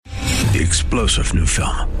The explosive new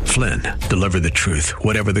film, Flynn, deliver the truth,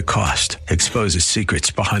 whatever the cost, exposes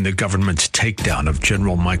secrets behind the government's takedown of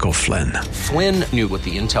General Michael Flynn. Flynn knew what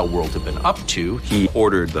the intel world had been up to. He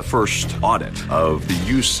ordered the first audit of the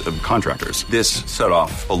use of contractors. This set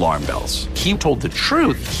off alarm bells. He told the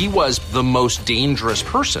truth. He was the most dangerous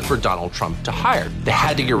person for Donald Trump to hire. They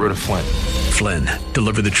had to get rid of Flynn. Flynn,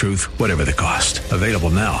 deliver the truth, whatever the cost. Available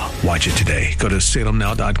now. Watch it today. Go to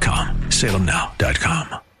salemnow.com.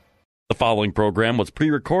 salemnow.com. The following program was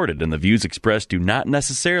pre-recorded, and the views expressed do not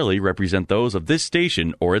necessarily represent those of this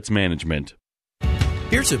station or its management.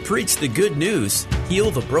 Here to preach the good news,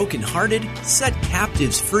 heal the brokenhearted, set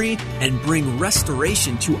captives free, and bring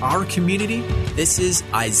restoration to our community, this is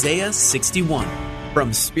Isaiah 61.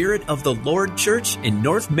 From Spirit of the Lord Church in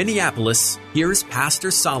North Minneapolis, here's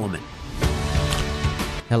Pastor Solomon.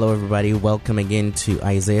 Hello, everybody. Welcome again to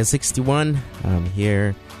Isaiah 61.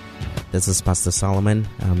 This is Pastor Solomon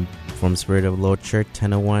from Spirit of the Lord Church,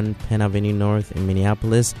 1001 Penn Avenue North in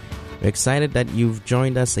Minneapolis. We're excited that you've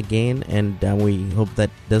joined us again, and we hope that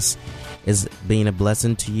this is being a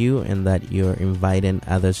blessing to you and that you're inviting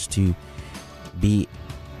others to be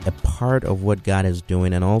a part of what God is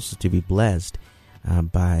doing and also to be blessed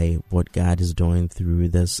by what God is doing through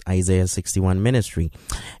this Isaiah 61 ministry.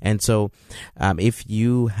 And so if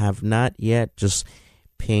you have not yet, just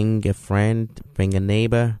ping a friend, ping a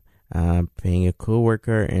neighbor, ping a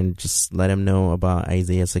coworker, and just let them know about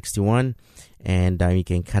Isaiah 61. And you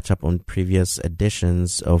can catch up on previous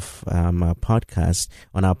editions of our podcast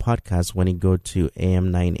when you go to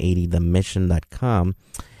am980themission.com,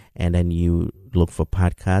 and then you look for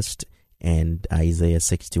podcast, and Isaiah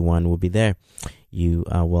 61 will be there. You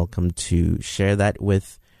are welcome to share that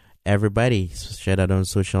with everybody. Share that on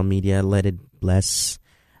social media. Let it bless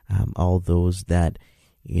all those that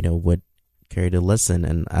would care to listen.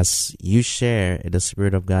 And as you share, the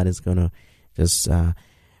Spirit of God is going to just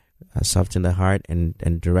soften the heart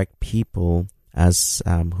and direct people as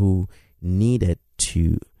who need it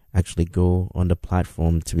to actually go on the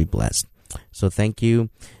platform to be blessed. So thank you.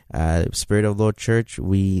 Spirit of Lord Church,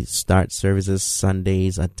 we start services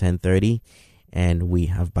Sundays at 10:30, and we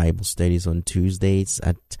have Bible studies on Tuesdays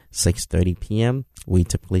at 6:30 p.m. We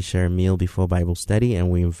typically share a meal before Bible study,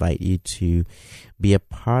 and we invite you to be a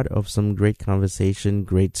part of some great conversation,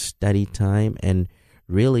 great study time. And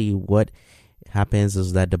really what happens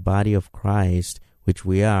is that the body of Christ, which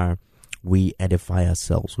we are, we edify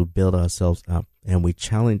ourselves, we build ourselves up, and we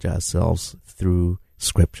challenge ourselves through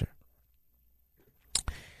Scripture.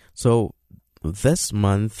 So this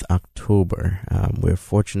month, October, we're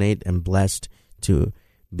fortunate and blessed to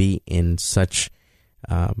be in such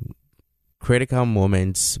critical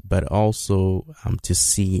moments, but also to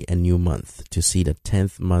see a new month, to see the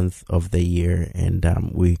 10th month of the year. And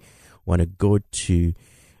we want to go to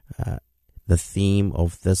the theme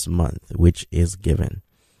of this month, which is given.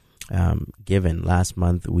 Last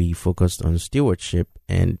month, we focused on stewardship,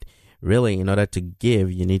 and really, in order to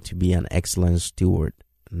give, you need to be an excellent steward,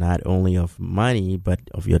 not only of money, but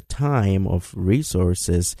of your time, of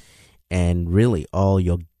resources, and really all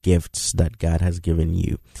your gifts that God has given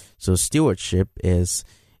you. So stewardship is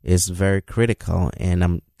very critical, and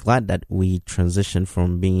I'm glad that we transitioned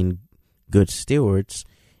from being good stewards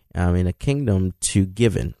in a kingdom to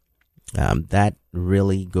giving. That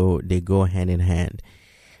really they go hand in hand.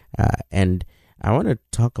 And I want to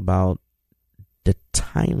talk about the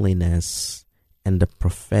timeliness and the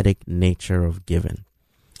prophetic nature of giving.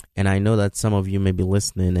 And I know that some of you may be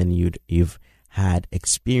listening, and you've had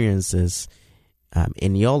experiences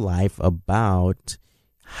in your life about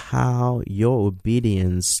how your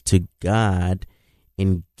obedience to God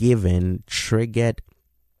in giving triggered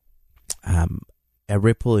a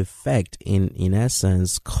ripple effect, in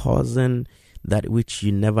essence, causing that which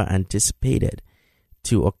you never anticipated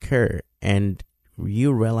to occur, and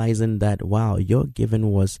you realizing that, wow, your giving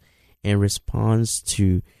was in response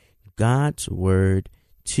to God's word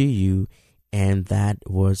to you, and that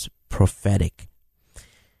was prophetic.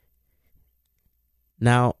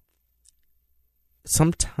 Now,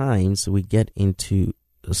 sometimes we get into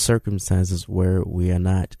circumstances where we are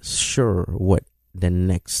not sure what the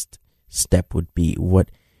next step would be, what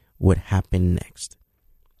would happen next.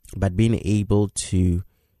 But being able to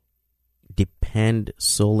depend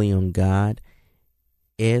solely on God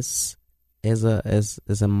is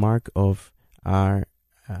a mark of our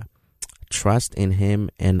trust in Him,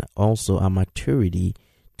 and also our maturity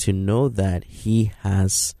to know that He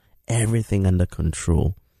has everything under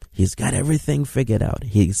control. He's got everything figured out.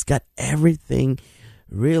 He's got everything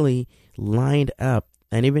really lined up.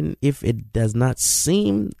 And even if it does not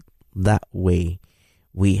seem that way,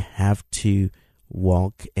 we have to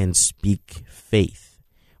walk and speak faith.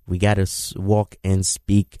 We got to walk and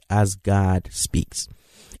speak as God speaks.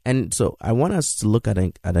 And so I want us to look at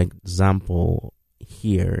an example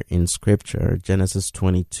here in Scripture, Genesis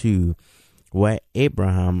 22, where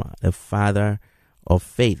Abraham, the father of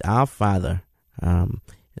faith, our father,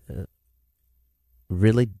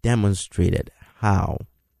 really demonstrated how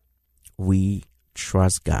we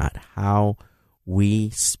trust God, how we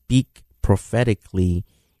speak prophetically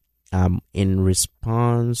in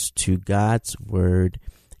response to God's word,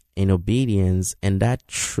 in obedience, and that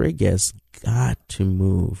triggers God to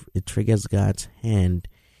move. It triggers God's hand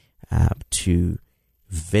to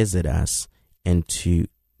visit us and to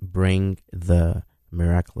bring the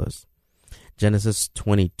miraculous. Genesis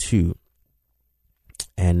 22,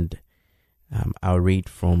 and I'll read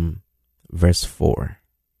from verse 4.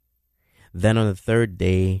 Then on the third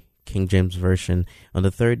day, King James Version, on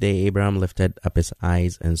the third day Abraham lifted up his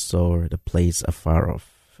eyes and saw the place afar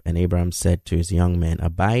off. And Abraham said to his young men,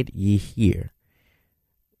 Abide ye here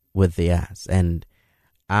with the ass, and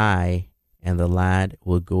I and the lad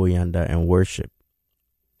will go yonder and worship,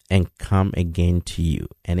 and come again to you.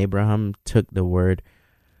 And Abraham took the wood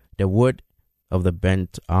of the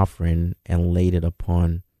burnt offering, and laid it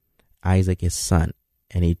upon Isaac his son.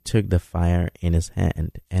 And he took the fire in his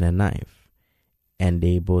hand and a knife, and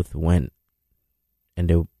they went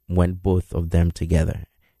both of them together.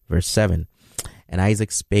 Verse 7. And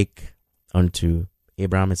Isaac spake unto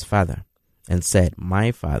Abraham his father, and said,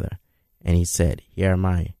 My father. And he said, Here am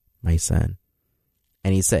I, my son.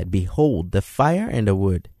 And he said, Behold, the fire and the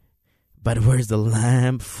wood, but where's the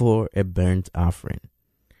lamb for a burnt offering?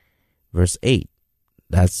 Verse 8,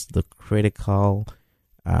 that's the critical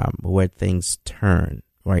where things turn,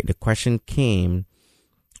 right? The question came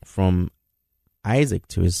from Isaac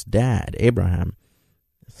to his dad, Abraham,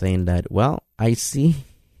 saying that, well, I see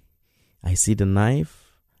the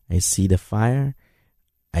knife, I see the fire,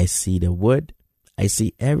 I see the wood, I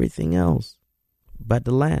see everything else, but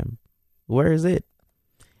the lamb, where is it?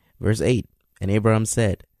 Verse 8, and Abraham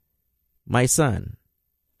said, My son,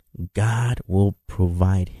 God will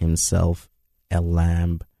provide himself a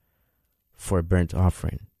lamb for a burnt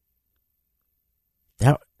offering.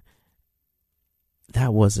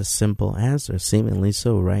 That was a simple answer, seemingly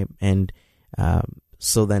so, right? And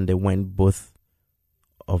so then they went both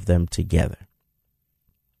of them together.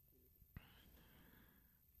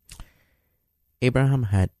 Abraham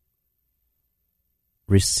had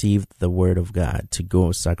received the word of God to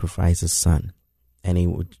go sacrifice his son, and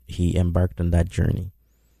he embarked on that journey.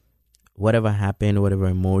 Whatever happened, whatever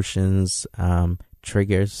emotions,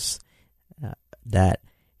 triggers that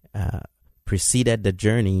preceded the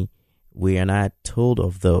journey, we are not told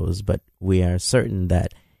of those, but we are certain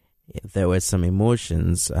that there were some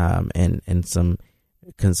emotions and some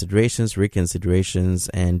considerations, reconsiderations,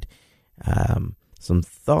 and some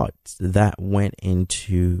thoughts that went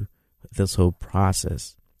into this whole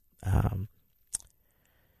process. But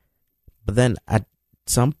then at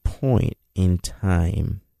some point in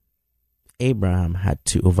time, Abraham had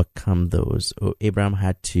to overcome those. Abraham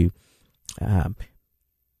had to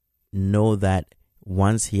know that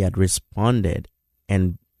once he had responded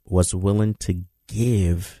and was willing to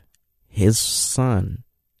give his son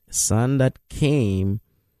that came,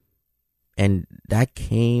 and that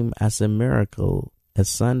came as a miracle, a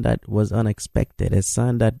son that was unexpected, a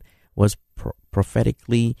son that was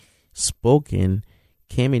prophetically spoken,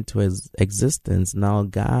 came into his existence. Now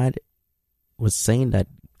God was saying that,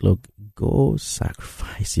 look, go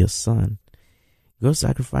sacrifice your son. Go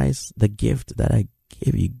sacrifice the gift that I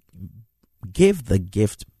gave you. Give the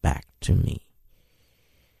gift back to me.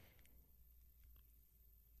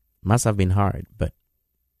 Must have been hard, but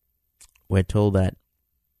we're told that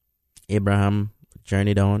Abraham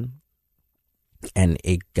journeyed on, and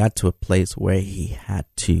it got to a place where he had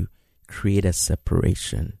to create a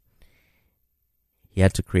separation. He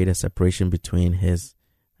had to create a separation between his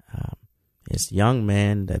young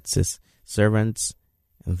man, that's his servants,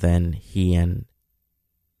 and then he and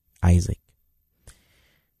Isaac.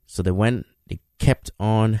 So they kept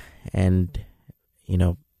on, and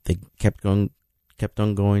they kept on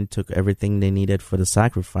going, took everything they needed for the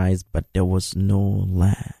sacrifice, but there was no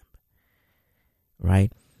lamb,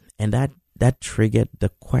 right? And that triggered the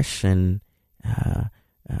question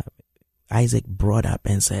Isaac brought up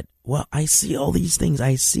and said, well, I see all these things.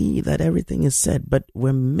 I see that everything is said, but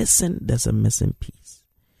there's a missing piece.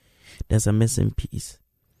 There's a missing piece.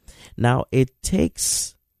 Now, it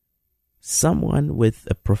takes someone with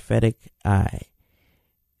a prophetic eye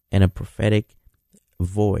and a prophetic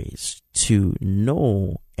voice to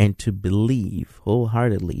know and to believe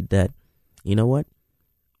wholeheartedly that, you know what?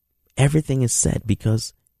 everything is set,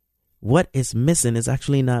 because what is missing is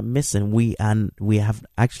actually not missing. We have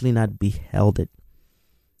actually not beheld it.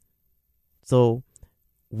 So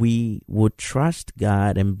we would trust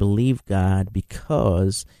God and believe God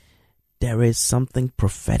because there is something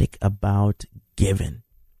prophetic about giving.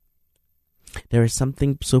 There is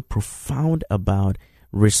something so profound about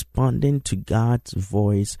responding to God's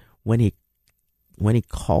voice when he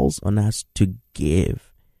calls on us to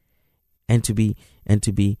give, and to be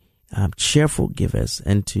cheerful givers,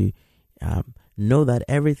 and to know that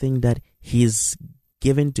everything that He's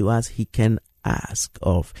given to us, He can ask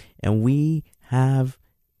of, and we have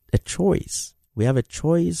a choice. We have a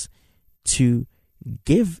choice to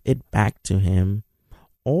give it back to Him,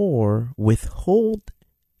 or withhold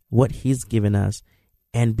what He's given us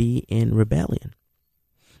and be in rebellion.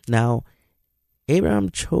 Now, Abraham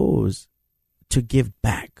chose to give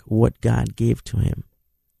back what God gave to him.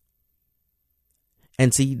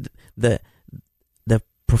 And see, the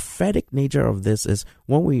prophetic nature of this is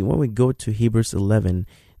when we go to Hebrews 11,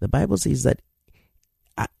 the Bible says that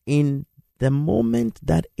in the moment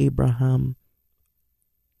that Abraham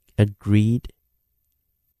agreed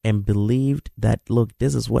and believed that, look,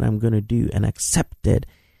 this is what I'm going to do, and accepted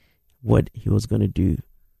what he was going to do,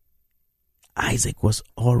 Isaac was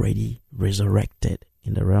already resurrected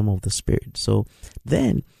in the realm of the Spirit. So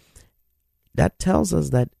then that tells us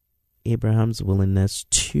that Abraham's willingness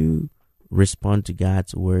to respond to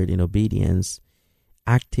God's word in obedience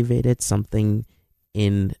activated something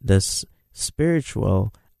in the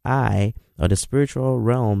spiritual eye, or the spiritual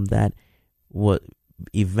realm, that was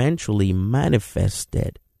eventually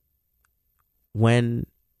manifested when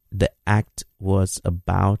the act was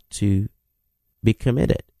about to be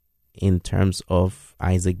committed, in terms of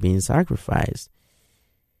Isaac being sacrificed.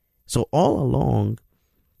 So all along,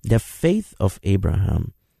 the faith of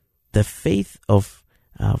Abraham, the faith of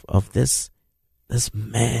this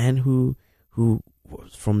man who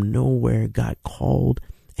from nowhere got called,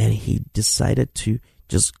 and he decided to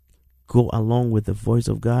just go along with the voice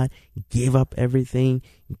of God, gave up everything,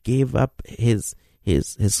 gave up his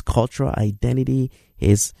cultural identity,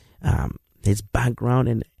 his background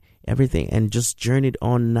and everything, and just journeyed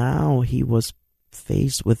on. Now he was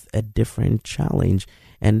faced with a different challenge,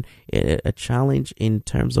 and a challenge in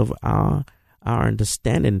terms of our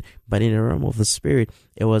understanding, but in the realm of the Spirit,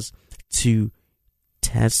 it was to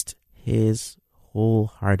test his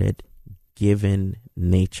wholehearted given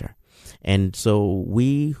nature. And so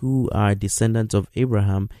we who are descendants of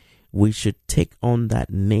Abraham, we should take on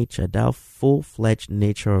that nature, that full-fledged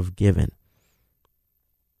nature of giving,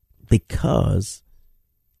 because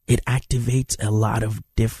it activates a lot of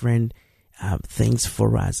different things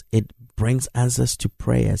for us. It brings answers to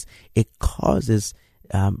prayers. It causes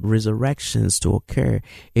resurrections to occur.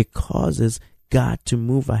 It causes God to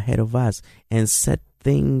move ahead of us and set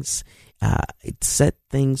things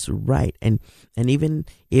right. And even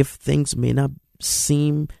if things may not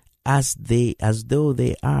seem as though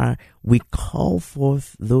they are, we call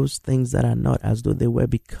forth those things that are not as though they were,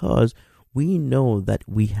 because we know that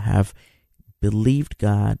we have believed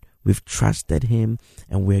God, we've trusted Him,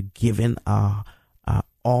 and we're given our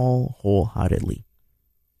all wholeheartedly.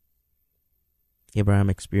 Abraham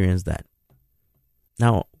experienced that.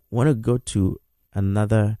 Now, I want to go to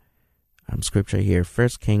another scripture here, 1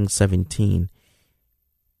 Kings 17,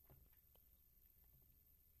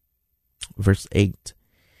 verse 8.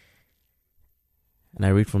 And I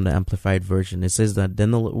read from the Amplified Version. It says that,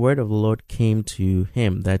 then the word of the Lord came to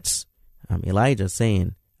him, that's Elijah,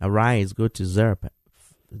 saying, arise, go to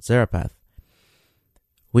Zarephath,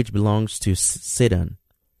 which belongs to Sidon,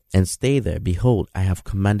 and stay there. Behold, I have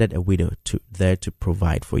commanded a widow there to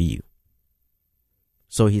provide for you.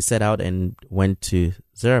 So he set out and went to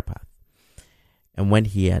Zarephath. And when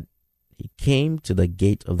he came to the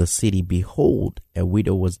gate of the city, behold, a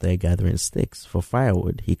widow was there gathering sticks for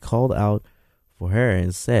firewood. He called out for her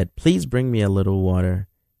and said, please bring me a little water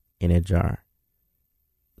in a jar,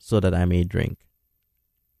 so that I may drink.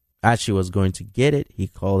 As she was going to get it, he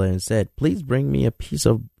called her and said, please bring me a piece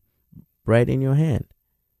of bread in your hand.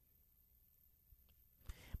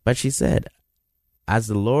 But she said, as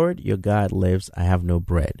the Lord your God lives, I have no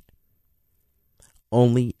bread,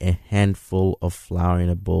 only a handful of flour in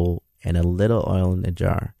a bowl and a little oil in a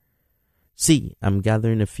jar. See, I'm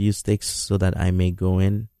gathering a few sticks so that I may go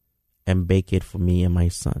in and bake it for me and my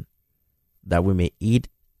son, that we may eat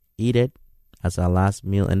it as our last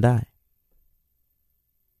meal and die.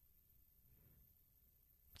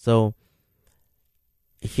 So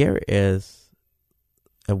here is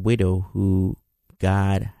a widow who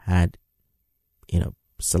God had,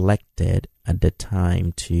 selected at the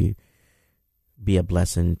time to be a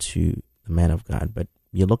blessing to the man of God. But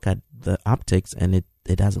you look at the optics and it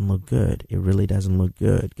doesn't look good. It really doesn't look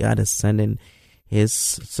good. God is sending his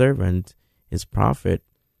servant, his prophet,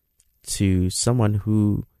 to someone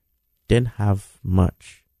who didn't have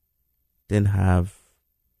much, didn't have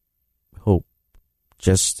hope,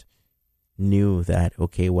 just knew that,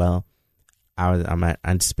 okay, well, I'm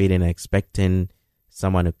anticipating and expecting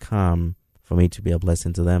someone to come for me to be a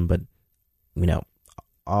blessing to them. But,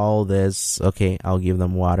 all this, okay, I'll give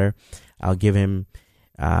them water. I'll give him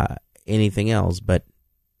anything else. But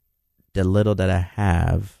the little that I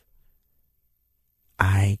have,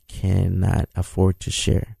 I cannot afford to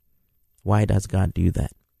share. Why does God do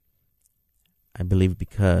that? I believe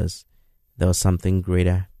because there was something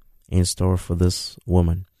greater in store for this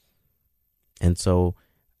woman. And so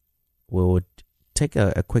we would take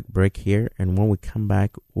a quick break here, and when we come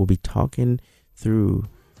back, we'll be talking through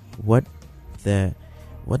what the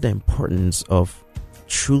importance of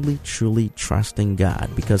truly trusting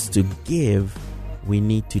God, because to give, we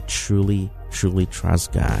need to truly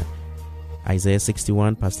trust God. Isaiah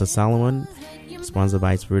 61, Pastor Solomon, sponsored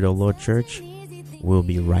by Spirit of the Lord Church. We'll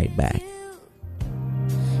be right back.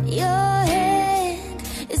 Your hand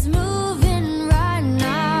is moving right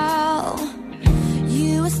now.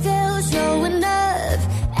 You are still showing love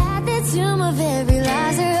at the tomb of every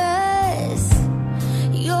Lazarus.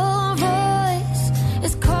 Your voice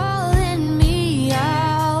is calling me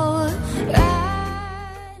out right now.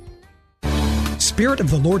 Spirit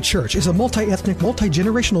of the Lord Church is a multi-ethnic,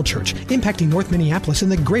 multi-generational church impacting North Minneapolis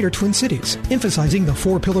and the greater Twin Cities, emphasizing the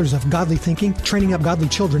 4 pillars of godly thinking, training up godly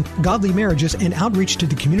children, godly marriages, and outreach to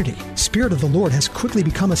the community. Spirit of the Lord has quickly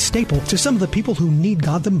become a staple to some of the people who need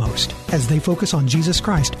God the most. As they focus on Jesus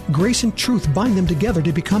Christ, grace and truth bind them together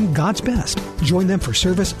to become God's best. Join them for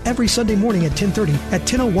service every Sunday morning at 10:30 at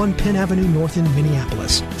 1001 Penn Avenue North in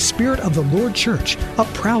Minneapolis. Spirit of the Lord Church, a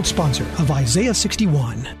proud sponsor of Isaiah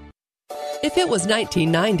 61. If it was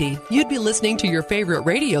 1990, you'd be listening to your favorite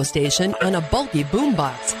radio station on a bulky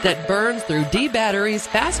boombox that burns through D batteries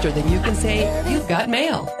faster than you can say, "You've got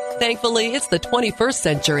mail." Thankfully, it's the 21st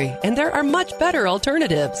century, and there are much better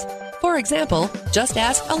alternatives. For example, just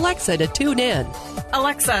ask Alexa to tune in.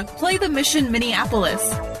 Alexa, play the Mission Minneapolis.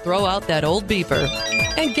 Throw out that old beeper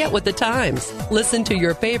and get with the times. Listen to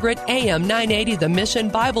your favorite AM 980 The Mission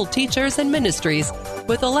Bible Teachers and Ministries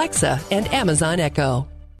with Alexa and Amazon Echo.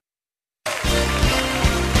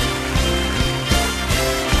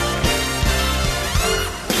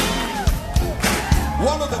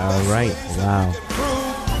 All right, wow.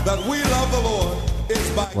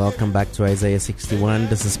 Welcome back to Isaiah 61.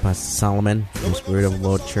 This is Pastor Solomon from Spirit of the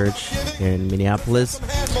Lord Church here in Minneapolis,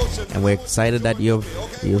 and we're excited that you've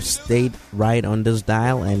stayed right on this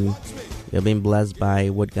dial and you've been blessed by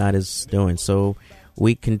what God is doing. So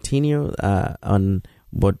we continue on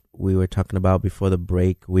what we were talking about before the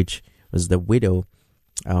break, which was the widow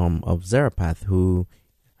of Zarephath, who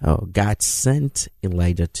God sent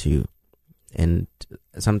Elijah to. And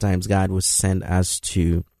sometimes God will send us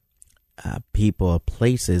to people or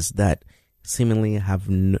places that seemingly have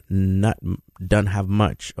don't have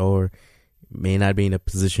much, or may not be in a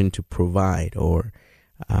position to provide, or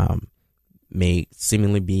may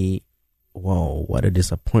seemingly be, whoa, what a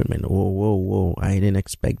disappointment. Whoa, I didn't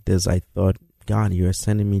expect this. I thought, God, you are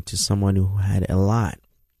sending me to someone who had a lot.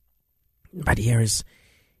 But here is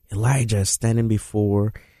Elijah standing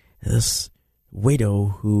before this widow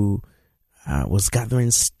who was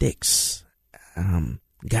gathering sticks,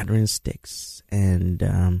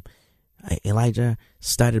 and Elijah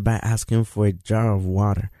started by asking for a jar of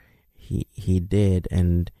water. He did,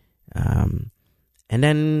 and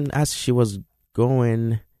then as she was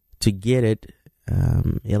going to get it,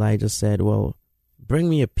 Elijah said, "Well, bring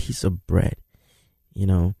me a piece of bread."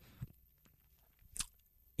 That.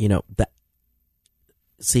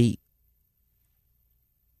 See,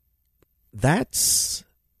 that's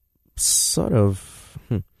sort of,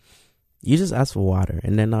 you just ask for water,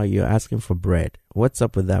 and then now you're asking for bread. What's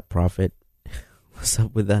up with that, prophet? What's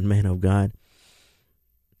up with that man of God?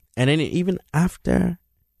 And then even after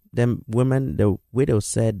the widow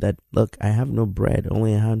said that, look, I have no bread,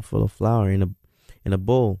 only a handful of flour in a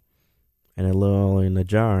bowl and a little in a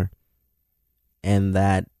jar, and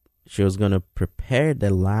that she was going to prepare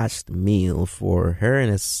the last meal for her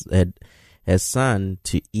and his son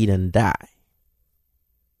to eat and die.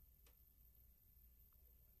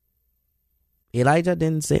 Elijah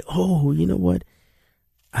didn't say, "Oh, you know what?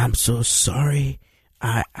 I'm so sorry.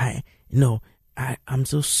 I'm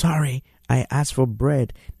so sorry. I asked for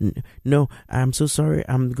bread. No, I'm so sorry.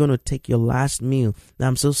 I'm going to take your last meal.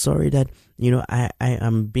 I'm so sorry that, I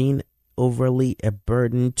am being overly a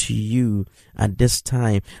burden to you at this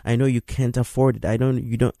time. I know you can't afford it. I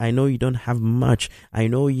know you don't have much. I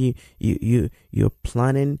know you're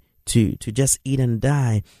planning to just eat and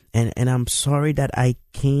die. And I'm sorry that I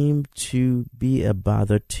came to be a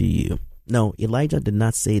bother to you. No, Elijah did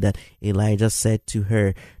not say that. Elijah said to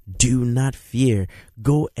her, do not fear.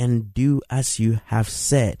 Go and do as you have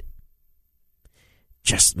said.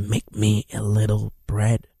 Just make me a little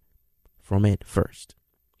bread from it first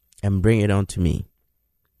and bring it unto me.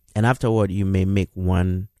 And afterward, you may make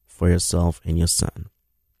one for yourself and your son.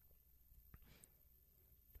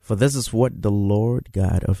 For this is what the Lord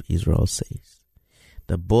God of Israel says.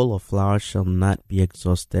 The bowl of flour shall not be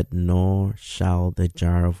exhausted, nor shall the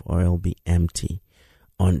jar of oil be empty,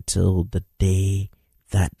 until the day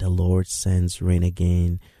that the Lord sends rain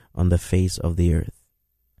again on the face of the earth.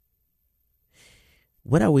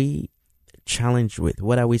 What are we challenged with?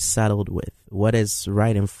 What are we saddled with? What is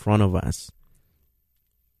right in front of us?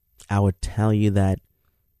 I would tell you that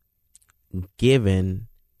giving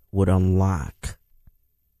would unlock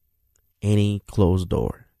any closed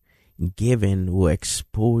door. Giving will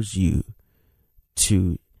expose you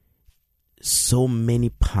to so many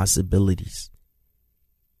possibilities.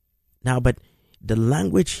 Now, but the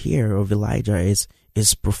language here of Elijah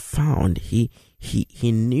is profound. He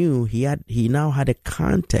knew he now had a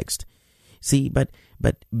context. See, but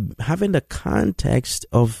having the context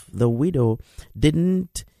of the widow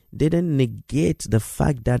didn't negate the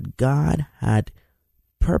fact that God had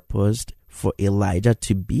purposed for Elijah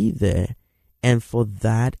to be there and for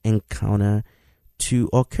that encounter to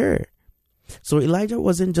occur. So Elijah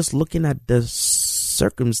wasn't just looking at the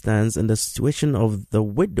circumstance and the situation of the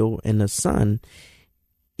widow and the son.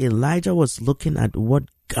 Elijah was looking at what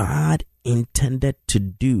God intended to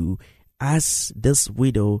do as this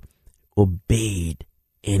widow obeyed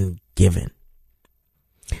in giving.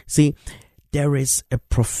 See, there is a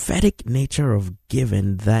prophetic nature of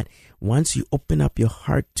giving that once you open up your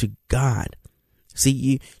heart to God,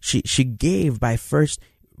 see, she gave by first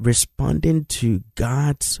responding to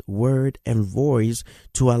God's word and voice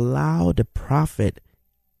to allow the prophet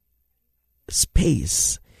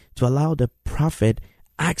space, to allow the prophet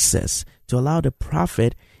access, to allow the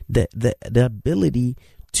prophet the ability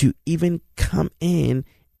to even come in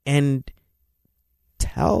and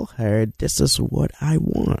tell her, this is what I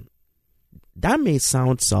want. That may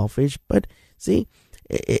sound selfish, but see,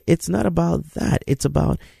 it's not about that. It's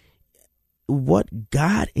about what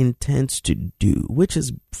God intends to do, which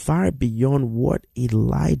is far beyond what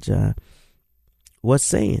Elijah was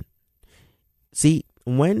saying. See,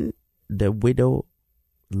 when the widow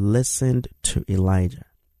listened to Elijah,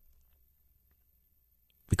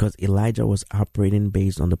 because Elijah was operating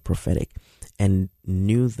based on the prophetic and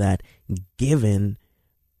knew that giving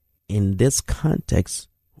in this context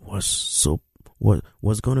was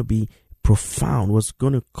going to be profound, was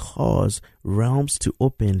going to cause realms to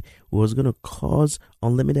open, was going to cause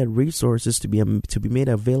unlimited resources to be made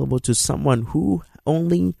available to someone who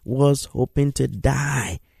only was hoping to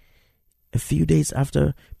die a few days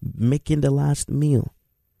after making the last meal.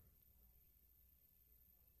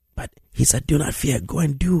 But he said, do not fear, go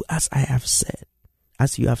and do as I have said.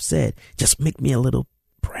 As you have said, just make me a little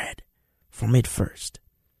bread from it first.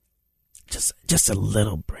 Just a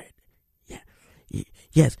little bread. Yeah.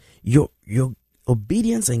 Yes, your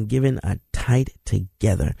obedience and giving are tied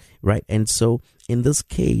together, right? And so in this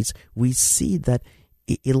case, we see that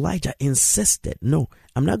Elijah insisted, no,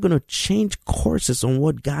 I'm not going to change courses on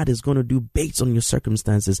what God is going to do based on your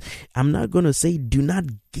circumstances. I'm not going to say do not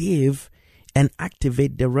give and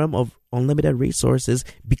activate the realm of unlimited resources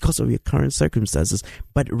because of your current circumstances,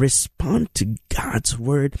 but respond to God's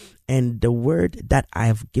word and the word that I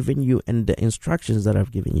have given you and the instructions that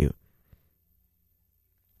I've given you.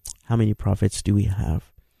 How many prophets do we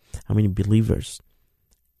have? How many believers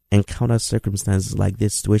encounter circumstances like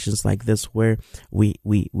this, situations like this, where we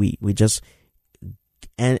just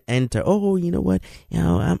enter? Oh, you know what?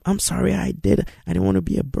 I'm sorry. I didn't want to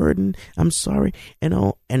be a burden. I'm sorry.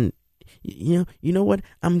 And you know what?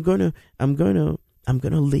 I'm gonna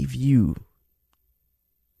leave you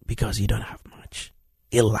because you don't have much.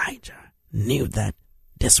 Elijah knew that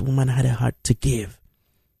this woman had a heart to give.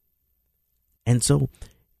 And so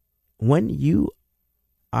when you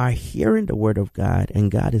are hearing the word of God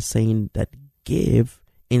and God is saying that give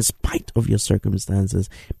in spite of your circumstances,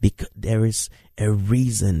 because there is a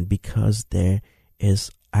reason, because there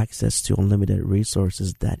is access to unlimited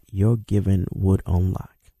resources that your giving would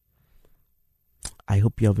unlock. I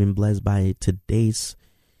hope you have been blessed by today's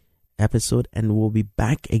episode, and we'll be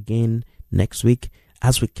back again next week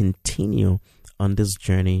as we continue on this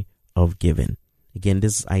journey of giving. Again,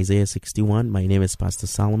 this is Isaiah 61. My name is Pastor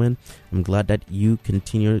Solomon. I'm glad that you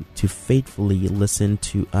continue to faithfully listen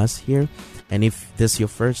to us here. And if this is your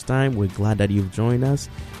first time, we're glad that you've joined us.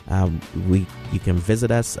 You can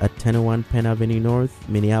visit us at 1001 Penn Avenue North,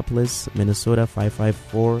 Minneapolis, Minnesota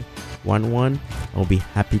 55411. I'll be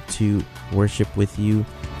happy to worship with you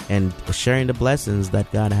and sharing the blessings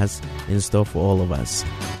that God has in store for all of us.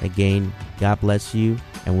 Again, God bless you,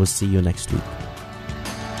 and we'll see you next week.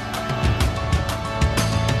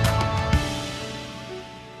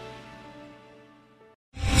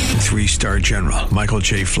 Three-star General Michael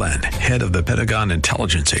J. Flynn, head of the Pentagon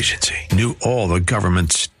Intelligence Agency, knew all the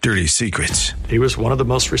government's dirty secrets. He was one of the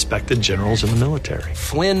most respected generals in the military.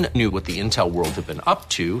 Flynn knew what the intel world had been up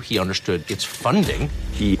to. He understood its funding.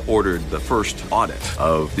 He ordered the first audit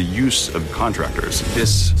of the use of contractors.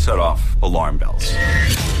 This set off alarm bells.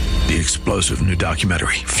 The explosive new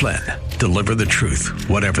documentary, Flynn, Deliver the Truth,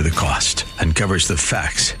 Whatever the Cost, uncovers the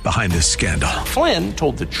facts behind this scandal. Flynn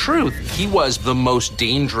told the truth. He was the most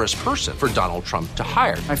dangerous person for Donald Trump to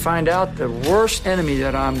hire. I find out the worst enemy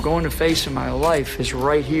that I'm going to face in my life is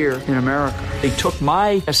right here in America. They took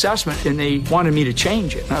my assessment and they wanted me to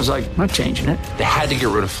change it. And I was like, I'm not changing it. They had to get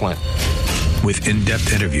rid of Flynn. With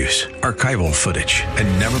in-depth interviews, archival footage,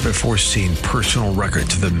 and never-before-seen personal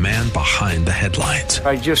records of the man behind the headlines.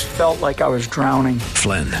 I just felt like I was drowning.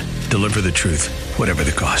 Flynn, Deliver the Truth, Whatever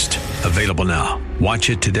the Cost. Available now.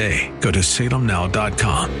 Watch it today. Go to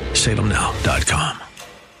salemnow.com. salemnow.com.